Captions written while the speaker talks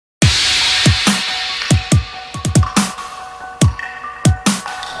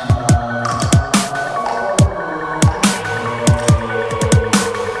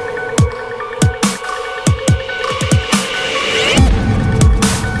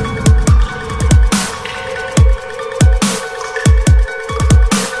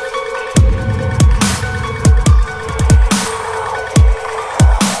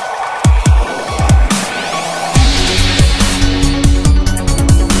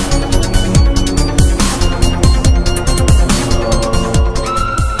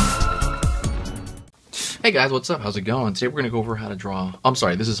Hey guys, what's up? How's it going? Today we're going to go over how to draw. I'm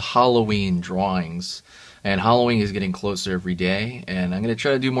sorry, this is Halloween drawings. And Halloween is getting closer every day, and I'm going to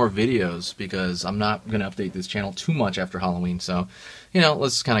try to do more videos because I'm not going to update this channel too much after Halloween. So,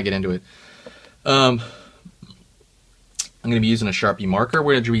 let's kind of get into it. I'm going to be using a Sharpie marker.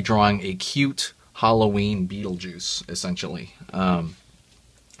 We're going to be drawing a cute Halloween Beetlejuice, essentially.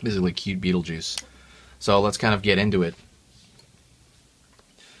 Basically, cute Beetlejuice. So let's kind of get into it.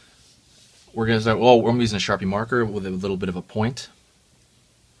 We're going to start, I'm using a Sharpie marker with a little bit of a point.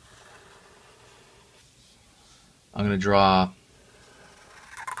 I'm going to draw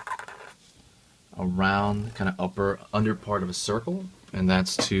a round, kind of under part of a circle, and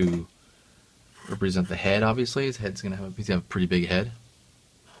that's to represent the head, obviously. He's going to have a pretty big head.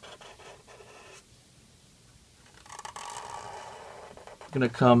 I'm going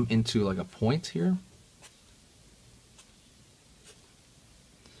to come into like a point here.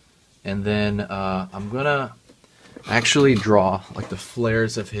 And then I'm going to actually draw like the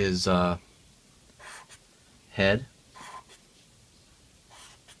flares of his head.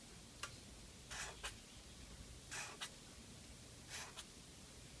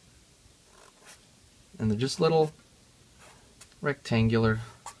 And they're just little rectangular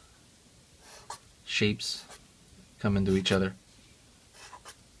shapes come into each other.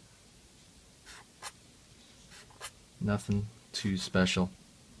 Nothing too special.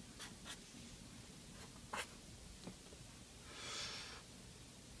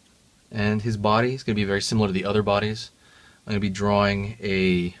 And his body is going to be very similar to the other bodies. I'm going to be drawing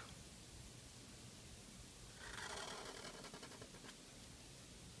a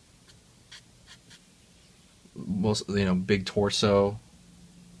big torso.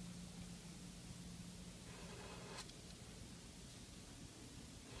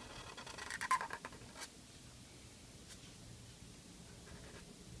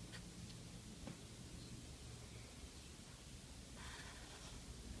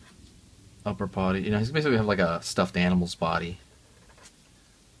 Upper body. He's basically have like a stuffed animal's body.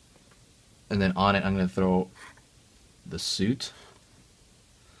 And then on it, I'm going to throw the suit.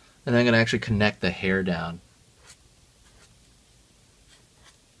 And then I'm going to actually connect the hair down.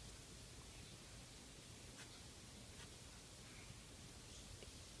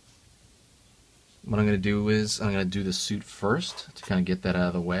 What I'm going to do is I'm going to do the suit first to kind of get that out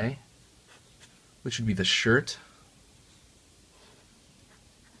of the way, which would be the shirt.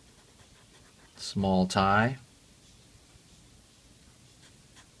 Small tie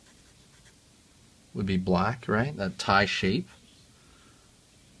would be black, right? That tie shape.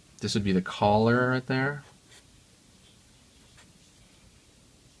 This would be the collar right there.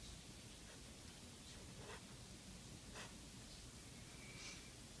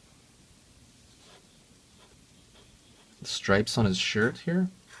 The stripes on his shirt here,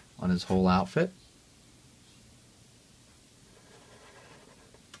 on his whole outfit.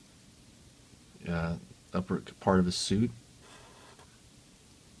 Upper part of his suit.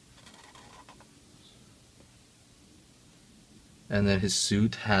 And then his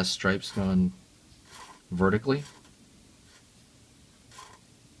suit has stripes going vertically.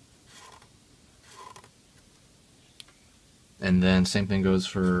 And then same thing goes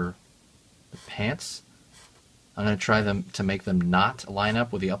for the pants. I'm going to try to make them not line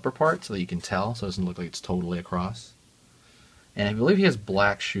up with the upper part so that you can tell, so it doesn't look like it's totally across. And I believe he has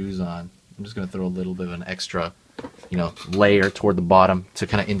black shoes on. I'm just going to throw a little bit of an extra, layer toward the bottom to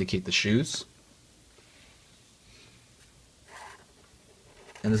kind of indicate the shoes.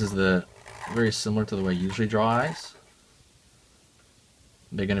 And this is very similar to the way I usually draw eyes.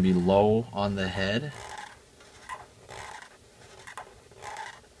 They're going to be low on the head.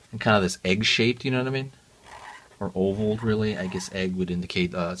 And kind of this egg-shaped, you know what I mean? Or oval, really. I guess egg would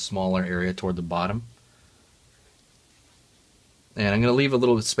indicate a smaller area toward the bottom. And I'm going to leave a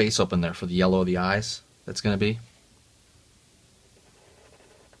little bit of space open there for the yellow of the eyes that's going to be.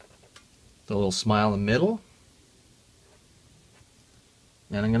 The little smile in the middle.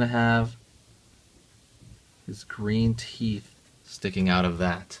 And I'm going to have his green teeth sticking out of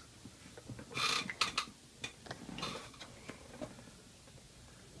that.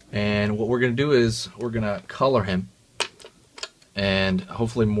 And what we're going to do is we're going to color him. And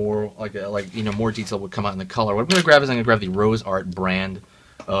hopefully more more detail would come out in the color. What I'm going to grab is I'm going to grab the Rose Art brand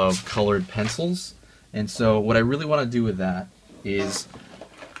of colored pencils. And so what I really want to do with that is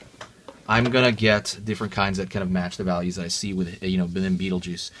I'm going to get different kinds that kind of match the values that I see with within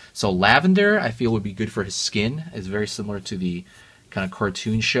Beetlejuice. So lavender I feel would be good for his skin. It's very similar to the kind of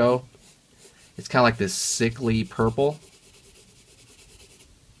cartoon show. It's kind of like this sickly purple.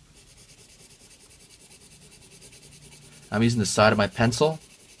 I'm using the side of my pencil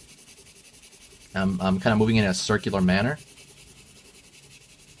I'm kind of moving in a circular manner.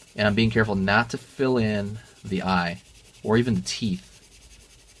 And I'm being careful not to fill in the eye or even the teeth.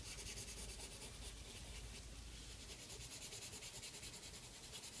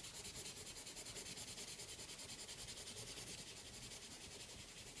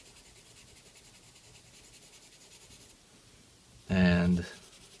 And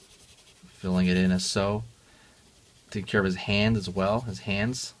filling it in as so. Take care of his hand as well, his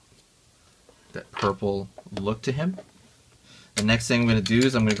hands. That purple look to him. The next thing I'm going to do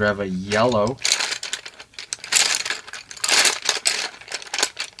is I'm going to grab a yellow.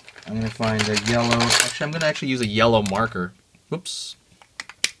 I'm going to find a yellow. Actually, I'm going to actually use a yellow marker. Whoops.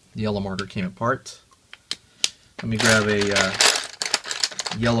 The yellow marker came apart. Let me grab a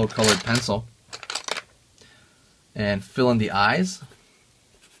yellow colored pencil and fill in the eyes.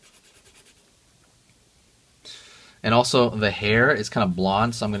 And also the hair is kind of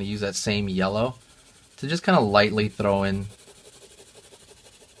blonde, so I'm going to use that same yellow to just kind of lightly throw in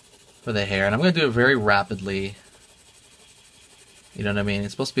for the hair. And I'm going to do it very rapidly. You know what I mean?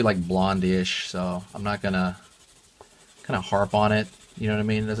 It's supposed to be like blonde-ish, so I'm not going to kind of harp on it. You know what I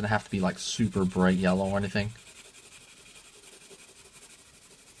mean? It doesn't have to be like super bright yellow or anything.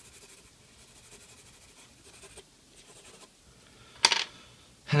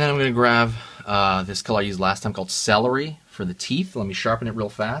 And then I'm going to grab this color I used last time called Celery for the teeth. Let me sharpen it real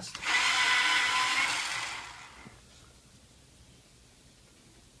fast.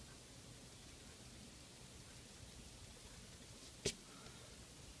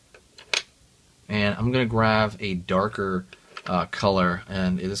 And I'm going to grab a darker color,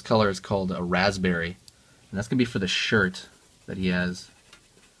 and this color is called a Raspberry. And that's going to be for the shirt that he has.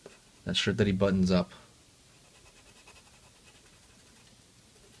 That shirt that he buttons up.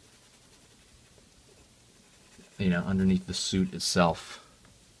 You know, underneath the suit itself.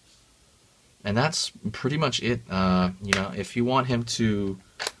 And that's pretty much it. You know, if you want him to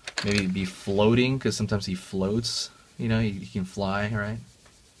maybe be floating, because sometimes he floats, you know, he can fly, right?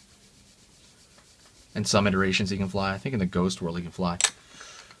 In some iterations he can fly. I think in the Ghost world he can fly.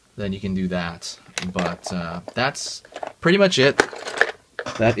 Then you can do that. But that's pretty much it.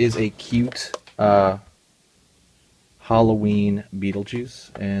 That is a cute Halloween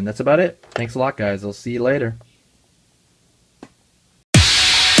Beetlejuice. And that's about it. Thanks a lot, guys. I'll see you later.